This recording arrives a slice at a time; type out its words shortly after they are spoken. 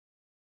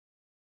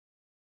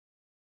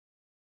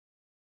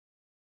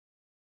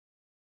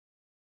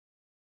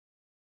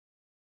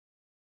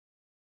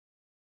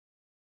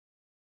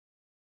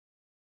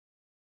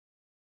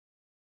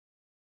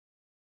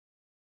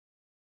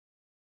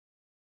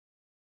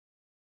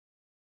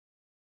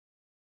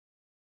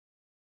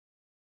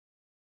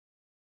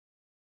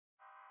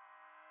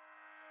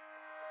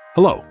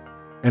Hello,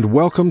 and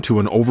welcome to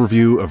an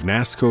overview of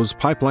NASSCO's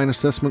Pipeline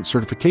Assessment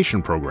Certification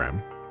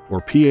Program,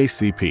 or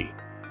PACP.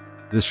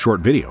 This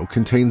short video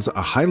contains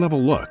a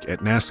high-level look at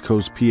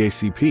NASSCO's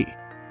PACP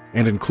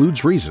and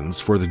includes reasons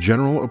for the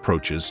general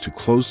approaches to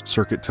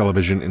closed-circuit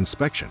television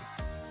inspection,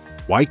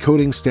 why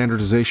coding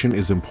standardization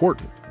is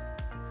important,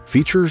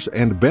 features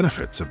and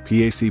benefits of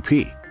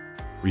PACP,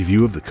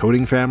 review of the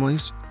coding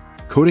families,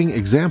 coding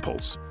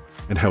examples,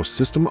 and how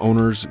system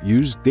owners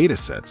use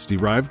datasets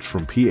derived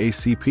from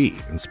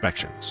PACP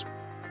inspections.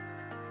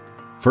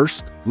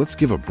 First, let's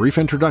give a brief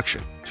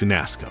introduction to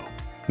NASSCO.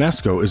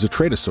 NASSCO is a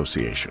trade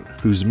association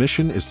whose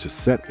mission is to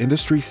set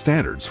industry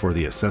standards for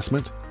the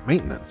assessment,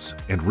 maintenance,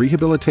 and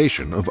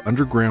rehabilitation of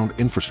underground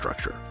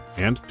infrastructure,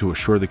 and to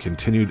assure the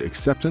continued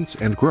acceptance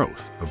and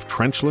growth of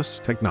trenchless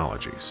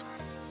technologies.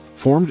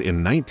 Formed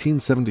in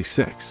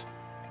 1976,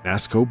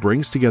 NASSCO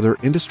brings together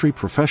industry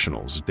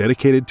professionals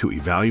dedicated to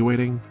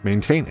evaluating,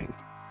 maintaining,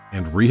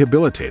 and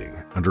rehabilitating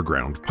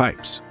underground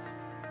pipes.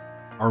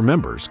 Our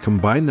members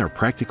combine their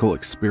practical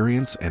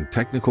experience and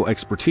technical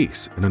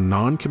expertise in a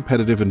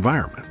non-competitive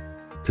environment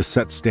to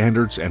set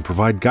standards and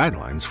provide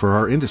guidelines for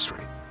our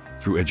industry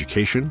through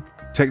education,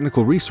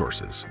 technical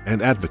resources,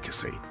 and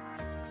advocacy.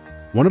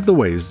 One of the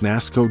ways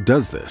NASSCO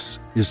does this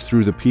is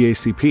through the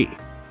PACP,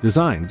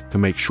 designed to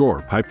make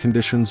sure pipe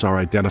conditions are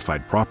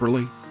identified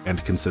properly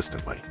and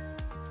consistently.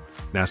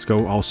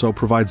 NASSCO also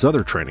provides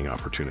other training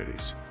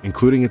opportunities,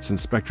 including its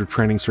Inspector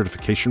Training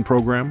Certification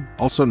Program,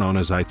 also known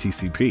as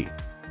ITCP,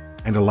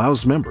 and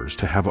allows members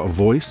to have a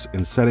voice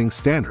in setting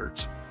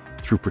standards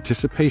through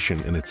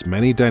participation in its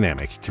many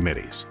dynamic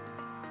committees.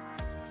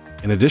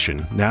 In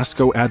addition,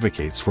 NASSCO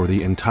advocates for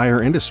the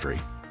entire industry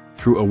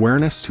through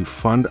awareness to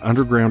fund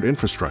underground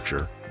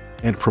infrastructure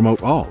and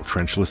promote all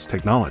trenchless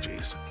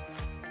technologies.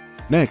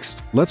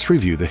 Next, let's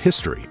review the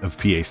history of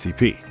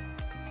PACP.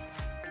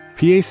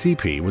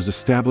 PACP was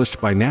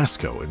established by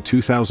NASSCO in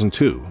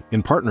 2002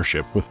 in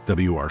partnership with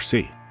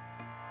WRC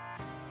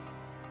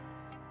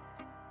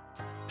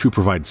to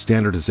provide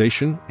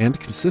standardization and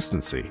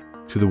consistency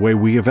to the way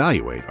we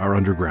evaluate our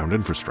underground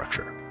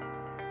infrastructure.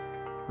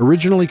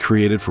 Originally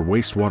created for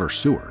wastewater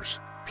sewers,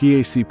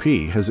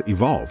 PACP has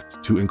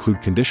evolved to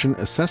include condition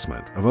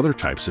assessment of other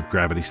types of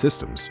gravity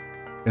systems,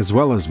 as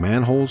well as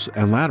manholes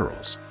and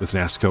laterals, with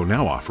NASSCO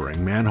now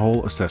offering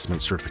Manhole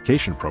Assessment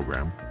Certification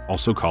Program,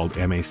 also called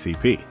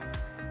MACP,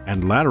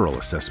 and Lateral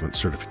Assessment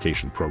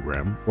Certification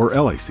Program, or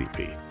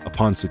LACP,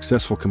 upon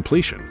successful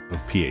completion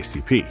of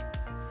PACP.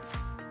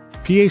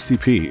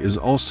 PACP is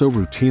also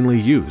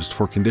routinely used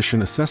for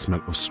condition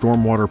assessment of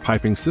stormwater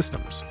piping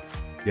systems,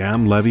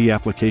 dam levee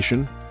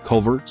application,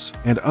 culverts,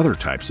 and other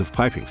types of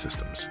piping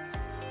systems.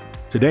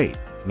 To date,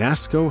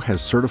 NASSCO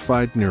has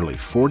certified nearly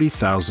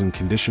 40,000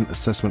 condition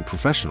assessment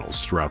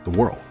professionals throughout the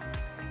world.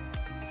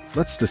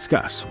 Let's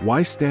discuss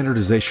why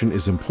standardization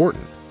is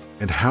important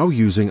and how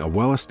using a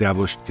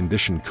well-established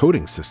condition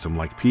coding system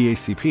like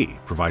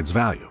PACP provides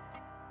value.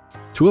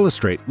 To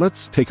illustrate,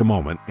 let's take a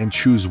moment and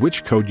choose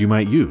which code you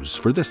might use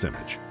for this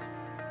image.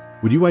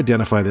 Would you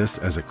identify this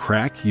as a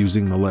crack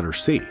using the letter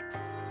C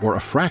or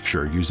a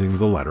fracture using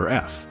the letter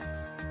F?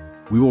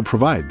 We will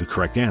provide the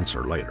correct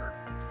answer later.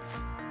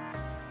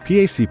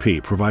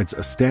 PACP provides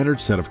a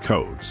standard set of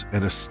codes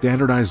and a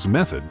standardized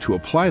method to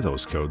apply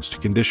those codes to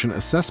condition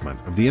assessment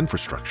of the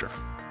infrastructure.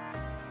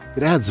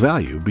 It adds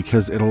value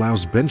because it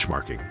allows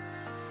benchmarking.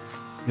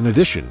 In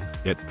addition,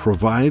 it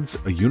provides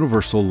a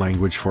universal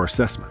language for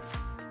assessment,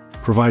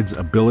 provides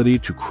ability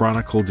to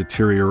chronicle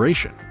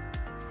deterioration,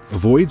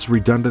 avoids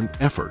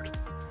redundant effort,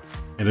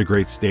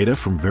 integrates data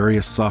from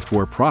various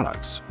software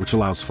products, which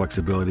allows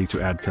flexibility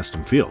to add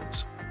custom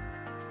fields,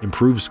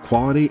 improves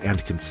quality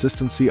and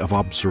consistency of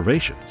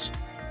observations,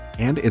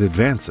 and it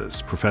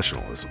advances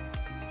professionalism.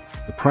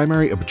 The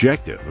primary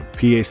objective of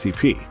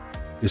PACP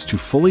is to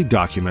fully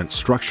document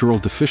structural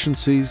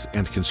deficiencies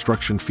and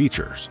construction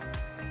features,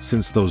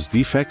 since those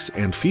defects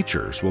and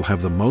features will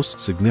have the most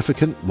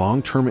significant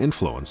long-term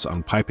influence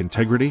on pipe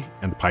integrity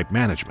and pipe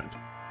management.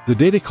 The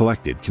data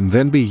collected can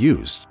then be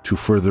used to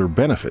further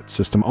benefit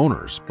system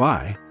owners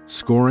by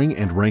scoring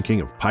and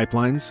ranking of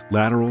pipelines,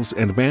 laterals,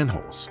 and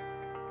manholes,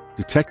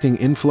 detecting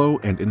inflow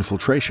and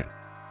infiltration,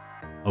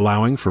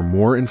 allowing for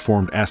more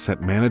informed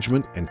asset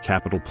management and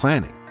capital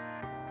planning,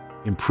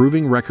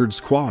 improving records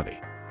quality,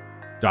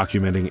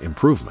 documenting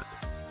improvement,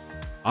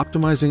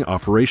 optimizing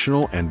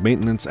operational and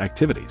maintenance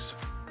activities,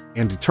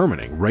 and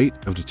determining rate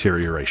of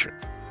deterioration.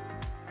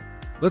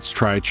 Let's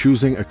try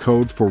choosing a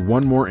code for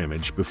one more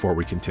image before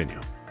we continue.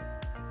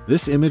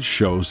 This image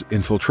shows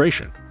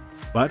infiltration,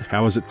 but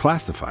how is it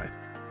classified?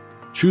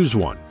 Choose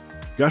one,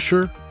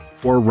 gusher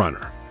or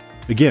runner.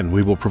 Again,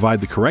 we will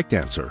provide the correct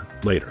answer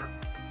later.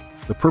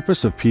 The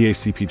purpose of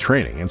PACP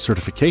training and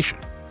certification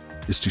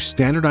is to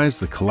standardize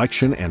the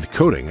collection and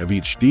coding of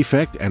each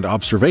defect and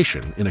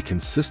observation in a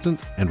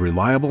consistent and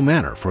reliable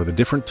manner for the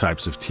different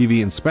types of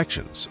TV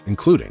inspections,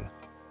 including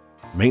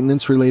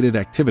maintenance-related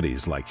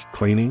activities like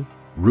cleaning,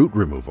 root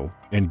removal,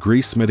 and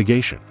grease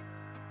mitigation,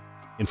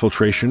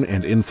 infiltration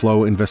and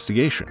inflow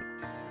investigation,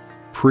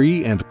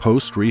 pre- and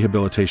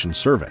post-rehabilitation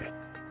survey,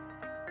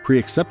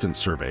 pre-acceptance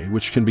survey,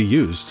 which can be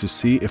used to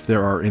see if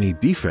there are any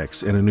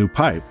defects in a new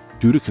pipe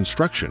due to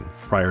construction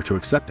prior to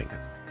accepting it.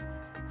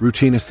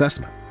 Routine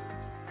assessment,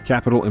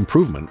 capital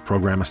improvement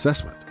program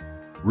assessment,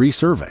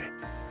 resurvey,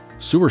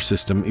 sewer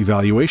system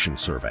evaluation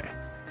survey,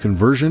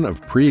 conversion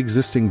of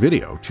pre-existing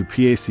video to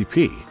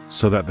PACP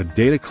so that the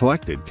data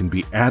collected can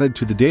be added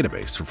to the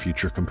database for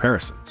future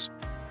comparisons.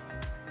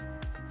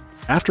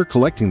 After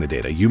collecting the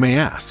data, you may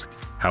ask,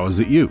 how is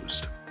it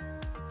used?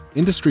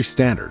 Industry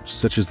standards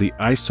such as the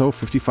ISO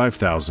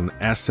 55000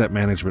 Asset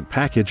Management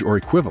Package or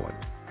equivalent,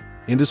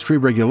 industry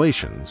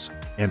regulations,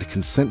 and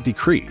consent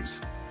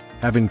decrees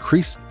have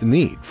increased the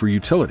need for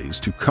utilities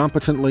to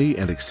competently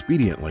and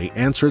expediently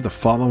answer the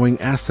following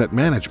asset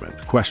management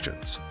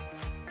questions.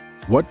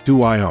 What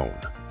do I own?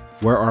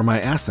 Where are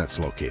my assets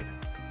located?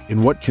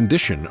 In what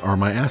condition are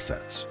my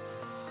assets?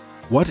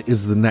 What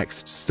is the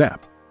next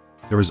step?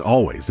 There is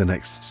always a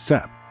next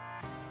step.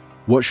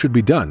 What should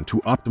be done to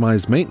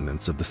optimize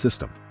maintenance of the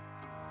system?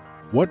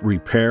 What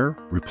repair,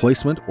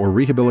 replacement, or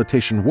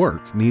rehabilitation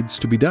work needs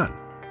to be done?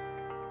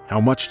 How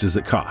much does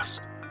it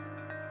cost?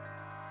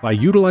 By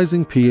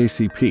utilizing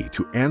PACP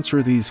to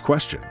answer these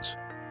questions,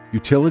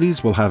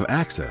 utilities will have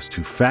access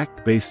to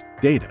fact-based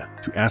data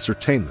to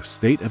ascertain the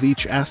state of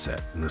each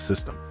asset in the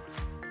system.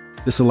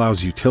 This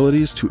allows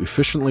utilities to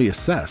efficiently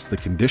assess the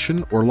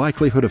condition or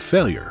likelihood of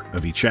failure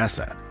of each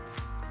asset,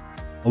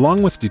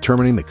 along with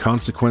determining the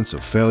consequence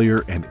of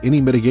failure and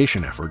any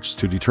mitigation efforts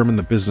to determine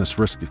the business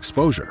risk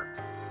exposure.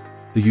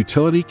 The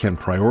utility can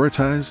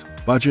prioritize,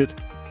 budget,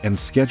 and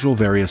schedule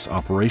various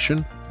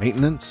operation,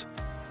 maintenance,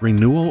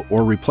 renewal,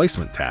 or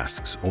replacement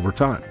tasks over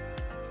time.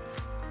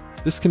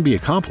 This can be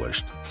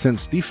accomplished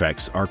since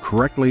defects are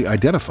correctly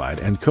identified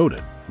and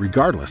coded,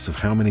 regardless of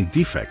how many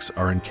defects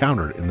are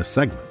encountered in the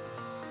segment.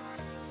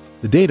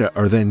 The data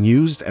are then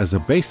used as a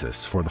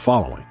basis for the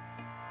following: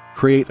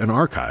 create an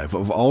archive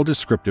of all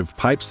descriptive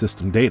pipe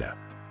system data,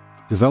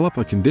 develop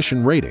a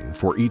condition rating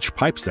for each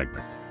pipe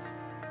segment,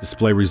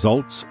 display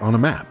results on a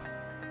map,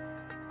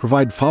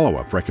 provide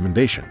follow-up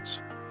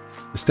recommendations,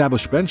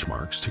 establish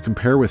benchmarks to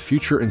compare with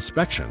future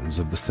inspections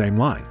of the same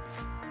line.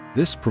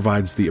 This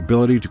provides the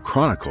ability to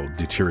chronicle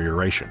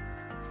deterioration,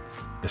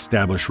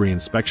 establish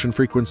reinspection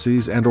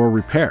frequencies and/or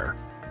repair,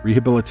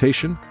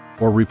 rehabilitation,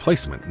 or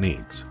replacement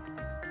needs.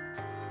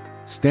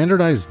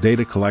 Standardized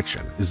data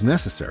collection is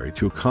necessary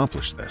to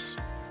accomplish this.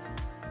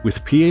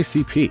 With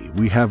PACP,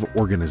 we have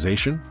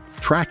organization,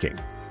 tracking,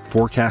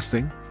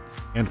 forecasting,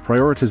 and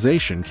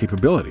prioritization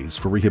capabilities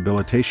for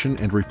rehabilitation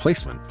and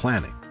replacement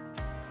planning.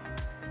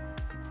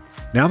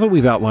 Now that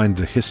we've outlined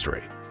the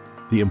history,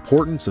 the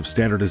importance of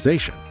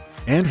standardization,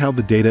 and how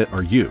the data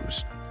are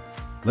used,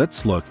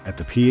 let's look at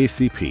the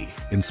PACP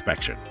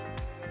inspection.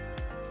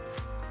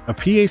 A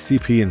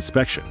PACP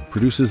inspection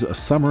produces a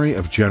summary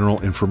of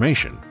general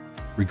information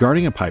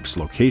regarding a pipe's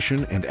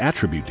location and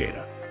attribute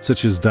data,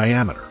 such as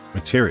diameter,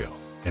 material,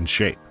 and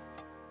shape.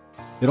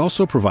 It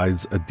also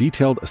provides a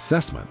detailed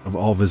assessment of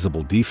all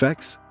visible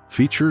defects,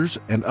 features,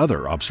 and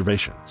other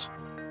observations.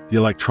 The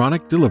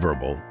electronic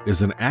deliverable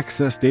is an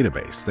access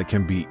database that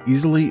can be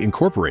easily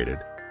incorporated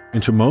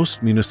into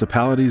most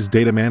municipalities'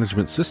 data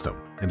management system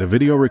and a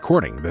video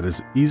recording that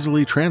is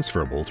easily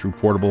transferable through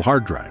portable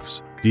hard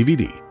drives,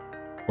 DVD,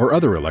 or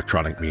other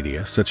electronic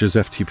media such as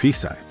FTP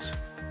sites.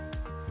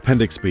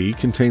 Appendix B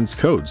contains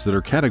codes that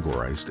are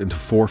categorized into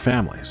 4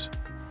 families: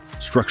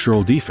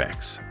 structural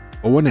defects,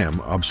 O&M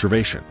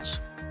observations,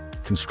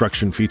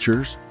 construction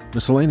features,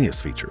 miscellaneous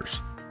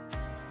features.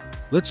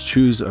 Let's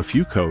choose a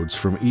few codes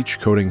from each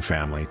coding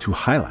family to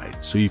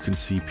highlight so you can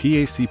see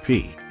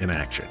PACP in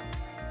action.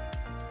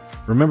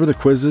 Remember the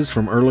quizzes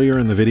from earlier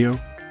in the video?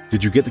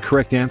 Did you get the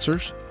correct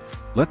answers?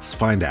 Let's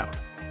find out.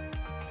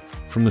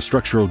 From the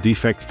structural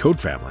defect code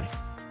family,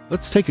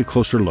 let's take a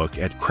closer look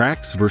at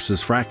cracks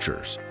versus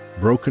fractures,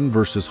 broken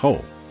versus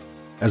whole,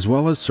 as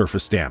well as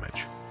surface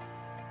damage.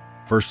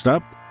 First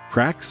up,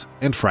 cracks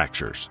and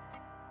fractures.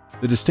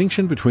 The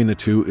distinction between the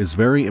two is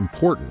very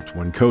important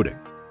when coding.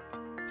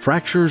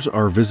 Fractures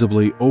are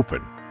visibly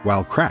open,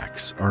 while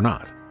cracks are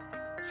not.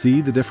 See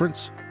the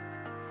difference?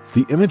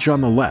 The image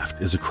on the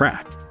left is a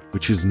crack,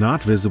 which is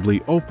not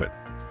visibly open,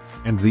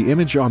 and the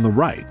image on the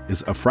right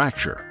is a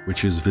fracture,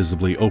 which is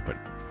visibly open.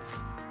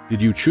 Did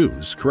you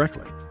choose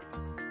correctly?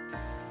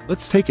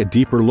 Let's take a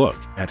deeper look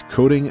at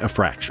coding a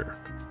fracture.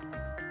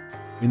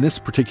 In this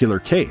particular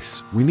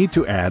case, we need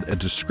to add a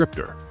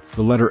descriptor,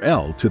 the letter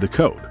L, to the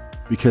code,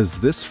 because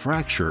this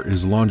fracture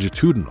is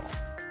longitudinal,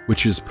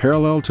 which is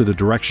parallel to the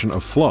direction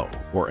of flow,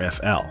 or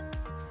FL.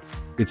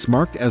 It's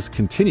marked as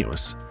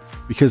continuous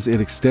because it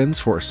extends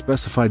for a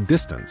specified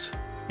distance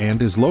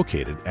and is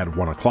located at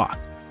 1 o'clock.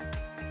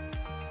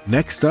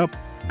 Next up,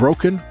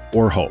 broken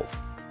or whole.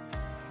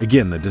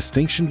 Again, the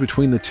distinction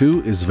between the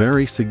two is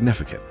very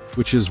significant,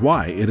 which is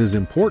why it is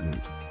important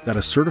that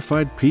a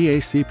certified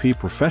PACP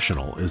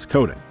professional is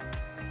coding.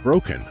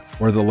 Broken,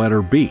 or the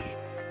letter B,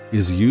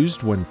 is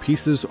used when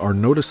pieces are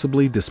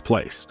noticeably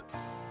displaced,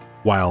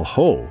 while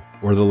whole,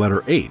 or the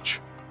letter H,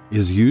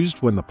 is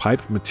used when the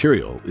pipe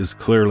material is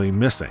clearly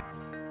missing.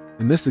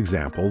 In this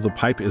example, the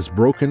pipe is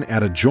broken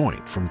at a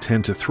joint from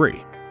 10 to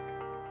 3.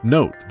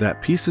 Note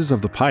that pieces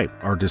of the pipe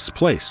are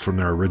displaced from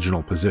their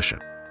original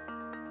position.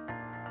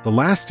 The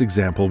last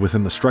example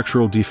within the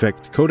structural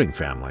defect coding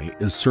family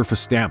is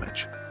surface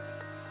damage.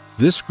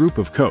 This group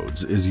of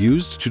codes is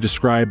used to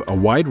describe a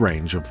wide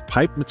range of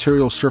pipe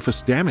material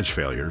surface damage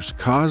failures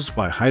caused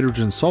by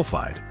hydrogen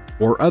sulfide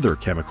or other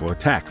chemical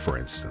attack, for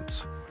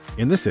instance.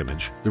 In this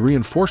image, the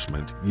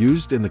reinforcement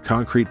used in the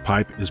concrete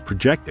pipe is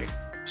projecting,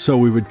 so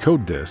we would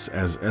code this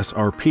as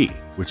SRP,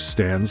 which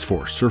stands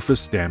for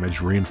Surface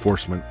Damage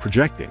Reinforcement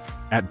Projecting,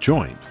 at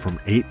joint from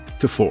 8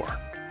 to 4.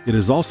 It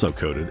is also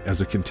coded as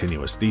a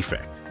continuous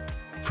defect.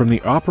 From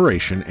the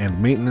Operation and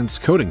Maintenance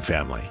coding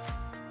family,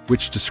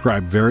 which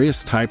describe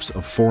various types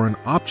of foreign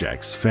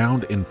objects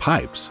found in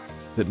pipes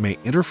that may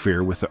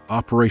interfere with the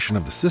operation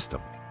of the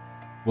system,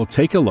 we'll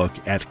take a look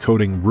at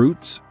coding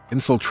roots,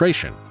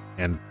 infiltration,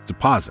 and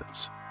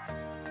deposits.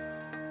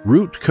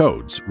 Root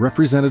codes,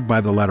 represented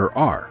by the letter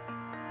R,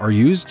 are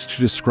used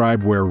to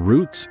describe where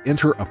roots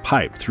enter a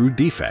pipe through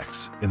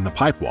defects in the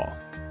pipe wall,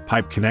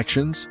 pipe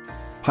connections,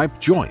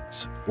 pipe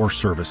joints, or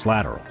service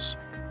laterals.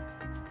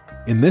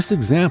 In this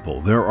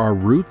example, there are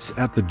roots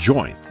at the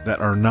joint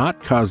that are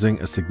not causing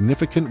a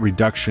significant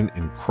reduction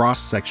in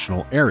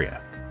cross-sectional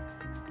area,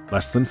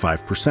 less than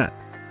 5%,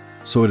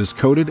 so it is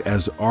coded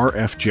as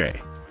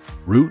RFJ,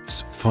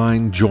 Roots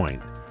Fine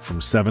Joint, from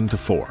 7 to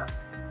 4.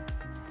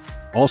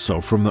 Also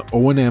from the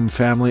O&M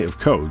family of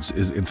codes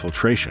is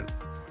infiltration,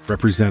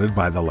 represented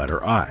by the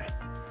letter I.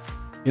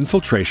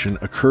 Infiltration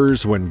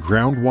occurs when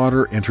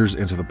groundwater enters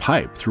into the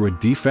pipe through a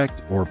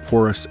defect or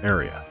porous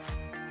area.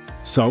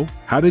 So,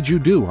 how did you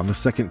do on the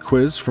second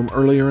quiz from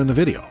earlier in the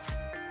video?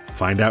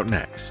 Find out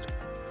next.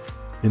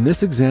 In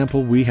this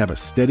example, we have a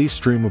steady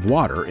stream of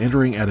water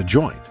entering at a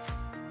joint,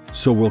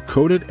 so we'll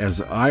code it as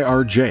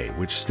IRJ,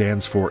 which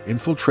stands for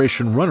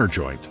Infiltration Runner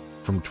Joint,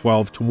 from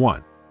 12 to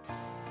 1.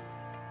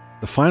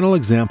 The final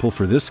example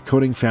for this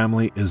coding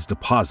family is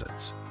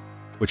deposits,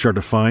 which are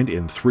defined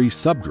in 3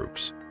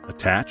 subgroups: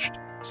 attached,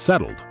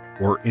 settled,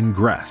 or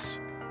ingress.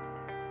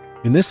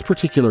 In this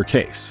particular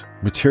case,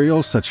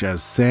 material such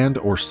as sand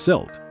or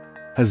silt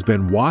has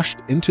been washed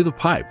into the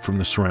pipe from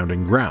the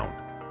surrounding ground.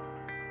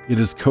 It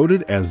is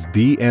coded as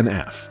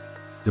DNF,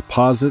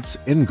 Deposits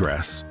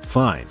Ingress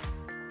Fine,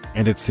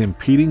 and it's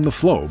impeding the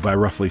flow by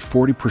roughly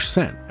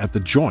 40% at the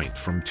joint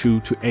from 2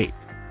 to 8.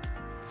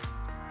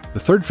 The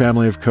third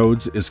family of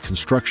codes is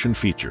construction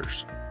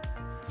features.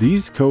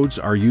 These codes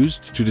are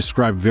used to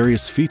describe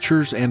various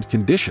features and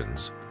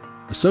conditions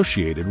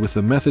associated with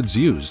the methods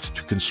used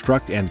to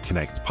construct and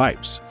connect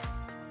pipes.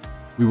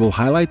 We will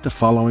highlight the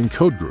following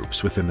code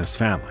groups within this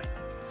family: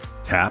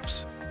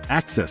 taps,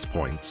 access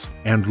points,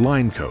 and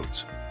line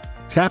codes.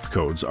 Tap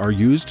codes are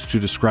used to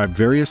describe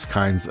various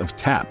kinds of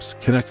taps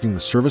connecting the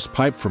service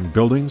pipe from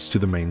buildings to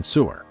the main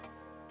sewer.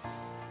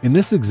 In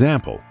this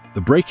example,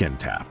 the break-in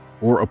tap,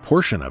 or a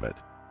portion of it,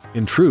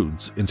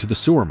 intrudes into the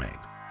sewer main.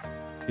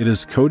 It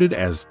is coded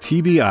as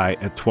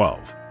TBI at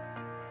 12.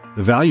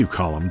 The value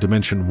column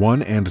dimension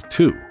 1 and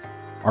 2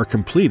 are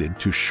completed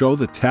to show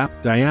the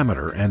tap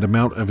diameter and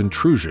amount of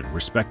intrusion,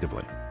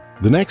 respectively.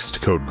 The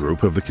next code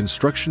group of the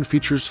construction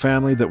features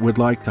family that we'd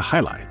like to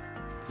highlight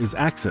is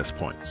access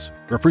points,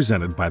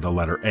 represented by the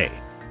letter A.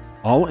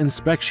 All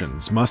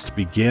inspections must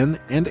begin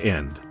and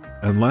end,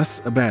 unless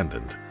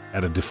abandoned,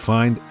 at a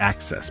defined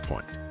access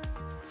point.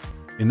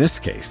 In this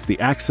case, the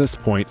access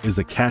point is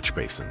a catch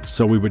basin,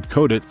 so we would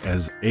code it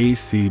as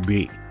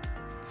ACB,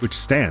 which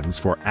stands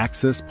for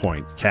Access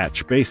Point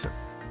Catch Basin.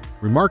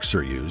 Remarks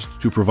are used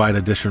to provide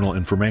additional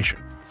information.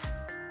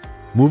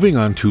 Moving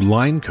on to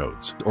line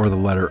codes, or the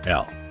letter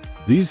L.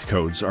 These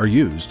codes are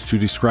used to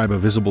describe a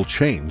visible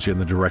change in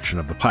the direction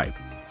of the pipe.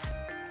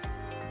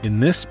 In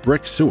this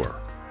brick sewer,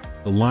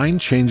 the line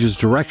changes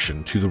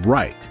direction to the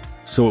right,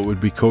 so it would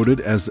be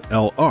coded as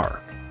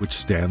LR, which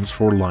stands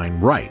for line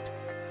right,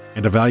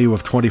 and a value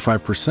of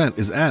 25%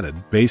 is added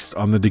based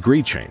on the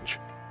degree change.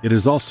 It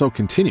is also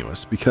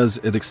continuous because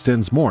it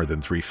extends more than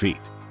 3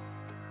 feet.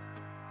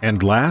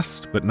 And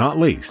last but not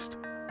least,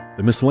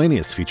 the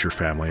miscellaneous feature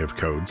family of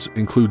codes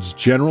includes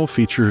general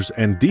features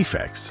and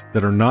defects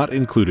that are not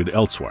included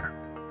elsewhere.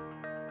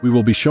 We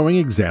will be showing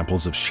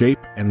examples of shape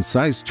and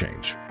size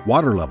change,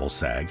 water level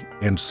sag,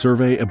 and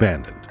survey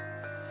abandoned.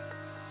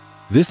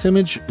 This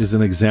image is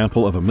an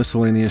example of a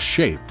miscellaneous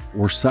shape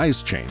or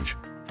size change,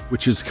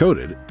 which is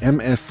coded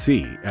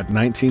MSC at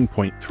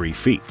 19.3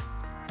 feet.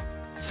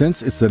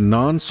 Since it's a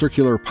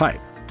non-circular pipe,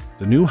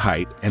 the new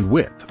height and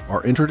width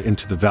are entered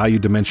into the value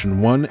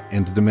dimension 1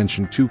 and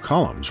dimension 2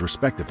 columns,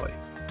 respectively.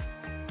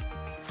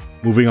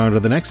 Moving on to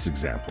the next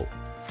example,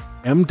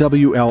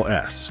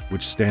 MWLS,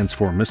 which stands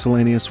for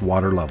Miscellaneous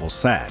Water Level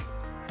Sag.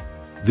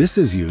 This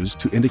is used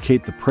to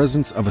indicate the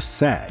presence of a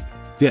sag,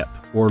 dip,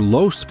 or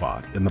low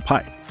spot in the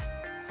pipe.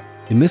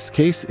 In this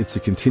case, it's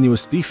a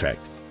continuous defect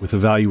with a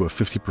value of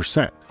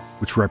 50%,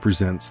 which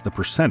represents the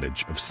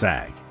percentage of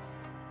sag.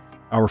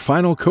 Our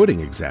final coding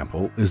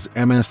example is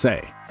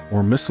MSA,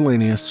 or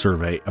Miscellaneous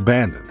Survey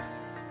Abandoned.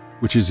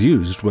 which is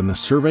used when the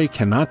survey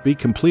cannot be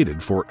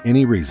completed for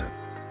any reason.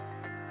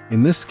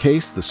 In this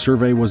case, the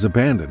survey was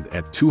abandoned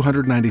at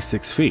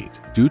 296 feet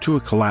due to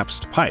a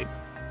collapsed pipe,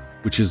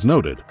 which is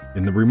noted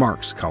in the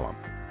remarks column.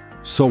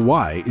 So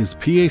why is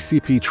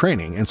PACP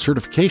training and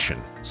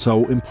certification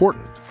so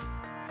important?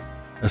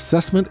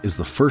 Assessment is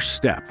the first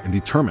step in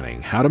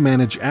determining how to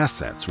manage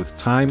assets with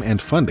time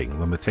and funding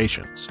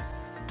limitations.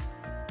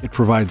 It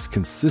provides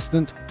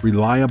consistent,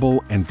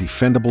 reliable, and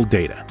defendable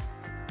data.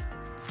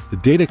 The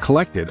data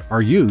collected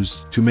are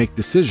used to make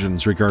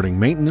decisions regarding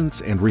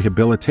maintenance and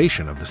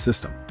rehabilitation of the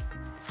system.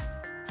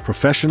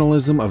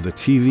 Professionalism of the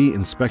TV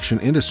inspection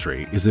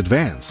industry is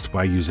advanced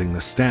by using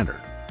this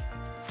standard.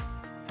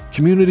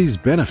 Communities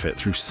benefit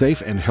through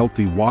safe and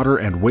healthy water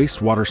and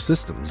wastewater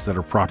systems that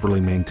are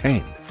properly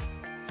maintained.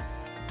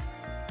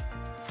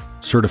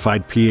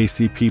 Certified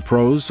PACP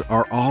pros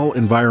are all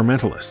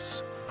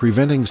environmentalists,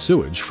 preventing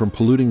sewage from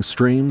polluting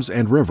streams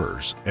and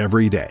rivers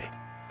every day.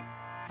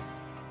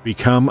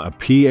 Become a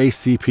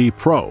PACP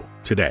pro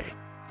today.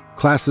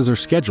 Classes are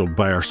scheduled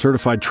by our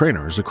certified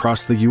trainers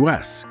across the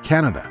US,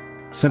 Canada,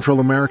 Central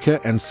America,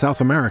 and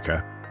South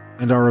America,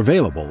 and are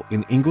available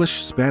in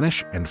English,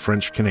 Spanish, and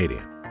French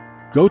Canadian.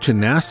 Go to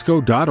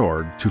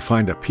NASSCO.org to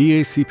find a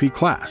PACP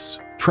class,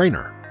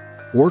 trainer,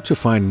 or to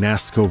find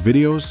NASSCO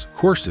videos,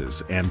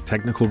 courses, and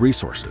technical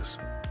resources.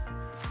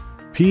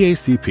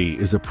 PACP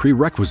is a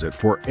prerequisite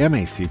for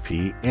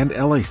MACP and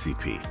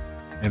LACP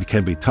and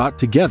can be taught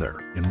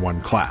together in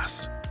one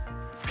class.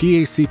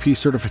 PACP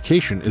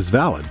certification is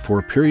valid for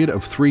a period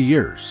of 3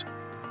 years,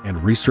 and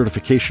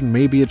recertification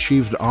may be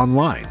achieved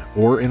online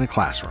or in a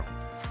classroom.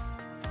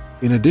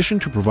 In addition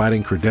to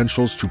providing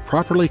credentials to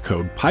properly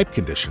code pipe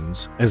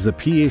conditions as a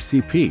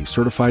PACP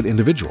certified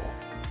individual,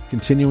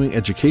 continuing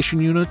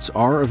education units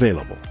are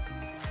available.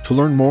 To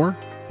learn more,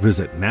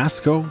 visit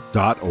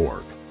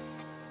NASSCO.org.